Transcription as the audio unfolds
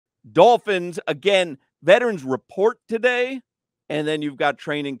Dolphins, again, veterans report today, and then you've got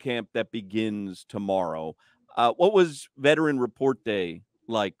training camp that begins tomorrow. What was veteran report day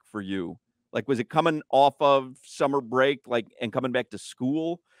like for you? Like, was it coming off of summer break, like, and coming back to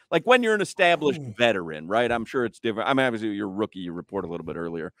school? Like, when you're an established Ooh, veteran, right? I'm sure it's different. I mean, obviously, you're a rookie, you report a little bit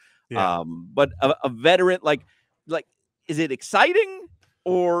earlier. yeah. But a veteran, like, is it exciting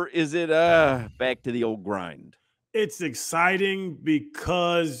or is it back to the old grind? It's exciting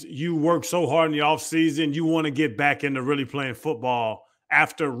because you work so hard in the offseason. You want to get back into really playing football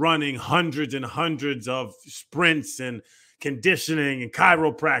after running hundreds and hundreds of sprints and conditioning and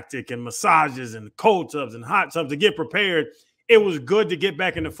chiropractic and massages and cold tubs and hot tubs to get prepared. It was good to get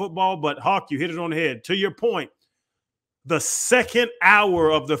back into football, but Hawk, you hit it on the head. To your point, the second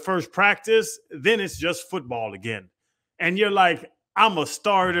hour of the first practice, then it's just football again. And you're like, I'm a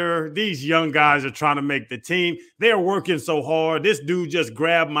starter. These young guys are trying to make the team. They're working so hard. This dude just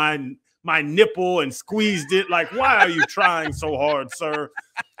grabbed my nipple and squeezed it. Like, why are you trying so hard, sir?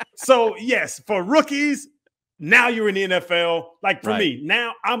 So, yes, for rookies, now you're in the NFL. Like, for me,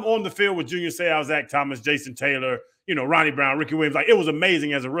 now I'm on the field with Junior Seau, Zach Thomas, Jason Taylor, Ronnie Brown, Ricky Williams. Like, it was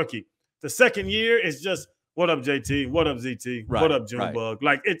amazing as a rookie. The second year is just, what up, JT? What up, ZT? What up, Junebug?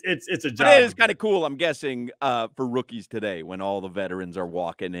 Like, it's a job. But it is kind of cool, I'm guessing, for rookies today when all the veterans are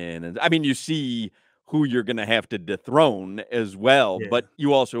walking in. And I mean, you see who you're going to have to dethrone as well. Yeah. But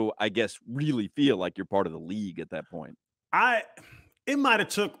you also, I guess, really feel like you're part of the league at that point. It might have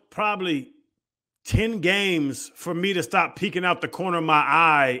took probably 10 games for me to stop peeking out the corner of my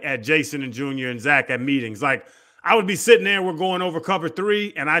eye at Jason and Junior and Zach at meetings. Like, I would be sitting there, we're going over cover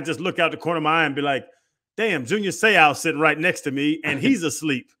 3, and I just look out the corner of my eye and be like, damn, Junior Seau sitting right next to me, and he's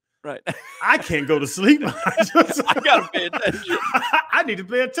asleep. Right. I can't go to sleep. I got to pay attention. I need to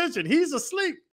pay attention. He's asleep.